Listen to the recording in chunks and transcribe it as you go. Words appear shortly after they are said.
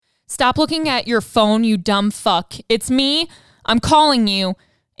stop looking at your phone, you dumb fuck. It's me. I'm calling you,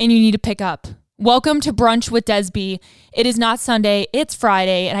 and you need to pick up. Welcome to Brunch with Desby. It is not Sunday, it's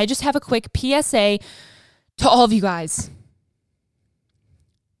Friday, and I just have a quick PSA to all of you guys.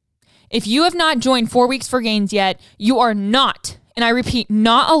 If you have not joined 4 Weeks for Gains yet, you are not, and I repeat,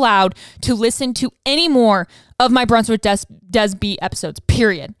 not allowed to listen to any more of my Brunch with Desby episodes,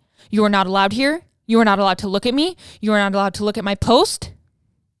 period. You are not allowed here. You are not allowed to look at me. You are not allowed to look at my post.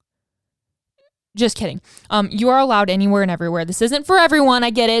 Just kidding. You are allowed anywhere and everywhere. This isn't for everyone. I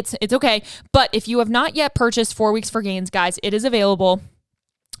get it. It's okay. But if you have not yet purchased 4 Weeks for Gains, guys, it is available.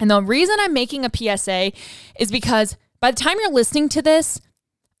 And the reason I'm making a PSA is because by the time you're listening to this,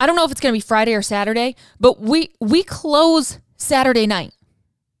 I don't know if it's going to be Friday or Saturday, but we close Saturday night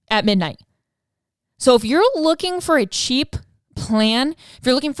at midnight. So if you're looking for a cheap plan, if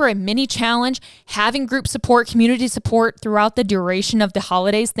you're looking for a mini challenge, having group support, community support throughout the duration of the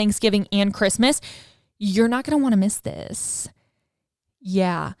holidays, Thanksgiving and Christmas, you're not going to want to miss this.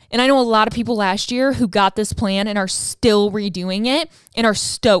 Yeah. And I know a lot of people last year who got this plan and are still redoing it and are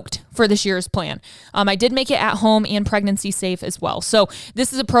stoked for this year's plan. I did make it at home and pregnancy safe as well. So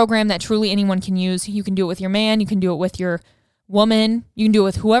this is a program that truly anyone can use. You can do it with your man. You can do it with your woman. You can do it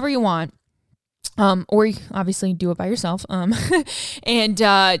with whoever you want. Or you obviously do it by yourself. And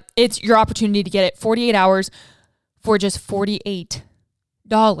it's your opportunity to get it 48 hours for just $48.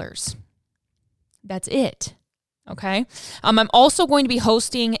 That's it. Okay. I'm also going to be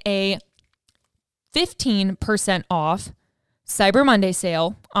hosting a 15% off Cyber Monday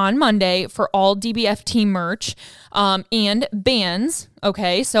sale on Monday for all DBFT merch, and bands.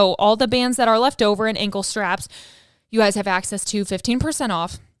 Okay. So all the bands that are left over and ankle straps, you guys have access to 15%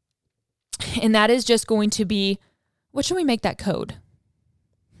 off. And that is just going to be, what should we make that code?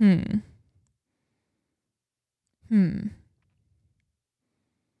 I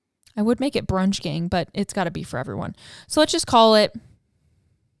would make it Brunch Gang, but it's got to be for everyone. So let's just call it,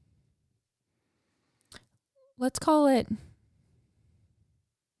 let's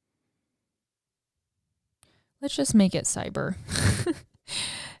just make it Cyber.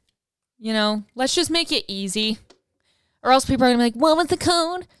 Let's just make it easy. Or else people are going to be like, what was the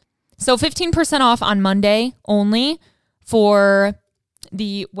code? So 15% off on Monday only for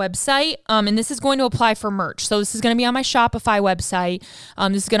the website. And this is going to apply for merch. So this is going to be on my Shopify website.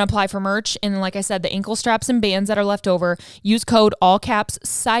 This is going to apply for merch. And like I said, the ankle straps and bands that are left over, use code all caps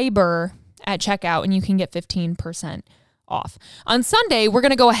CYBER at checkout and you can get 15% off. On Sunday, we're going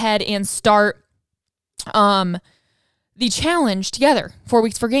to go ahead and start the challenge together, 4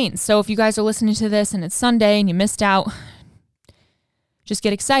 Weeks for Gains. So if you guys are listening to this and it's Sunday and you missed out, just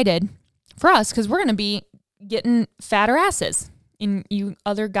get excited for us because we're going to be getting fatter asses and you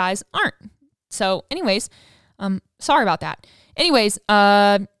other guys aren't. So anyways, sorry about that. Anyways,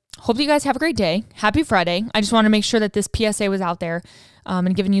 hope you guys have a great day. Happy Friday. I just want to make sure that this PSA was out there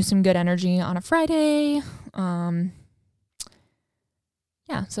and giving you some good energy on a Friday. Yeah,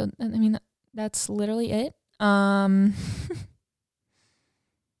 so I mean, that's literally it. Don't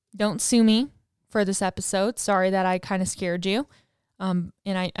sue me for this episode. Sorry that I kind of scared you. And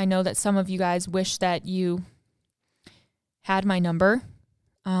I know that some of you guys wish that you had my number.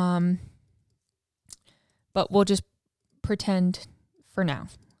 But we'll just pretend for now.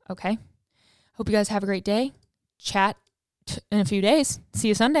 Okay. Hope you guys have a great day. Chat in a few days. See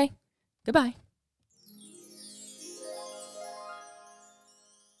you Sunday. Goodbye.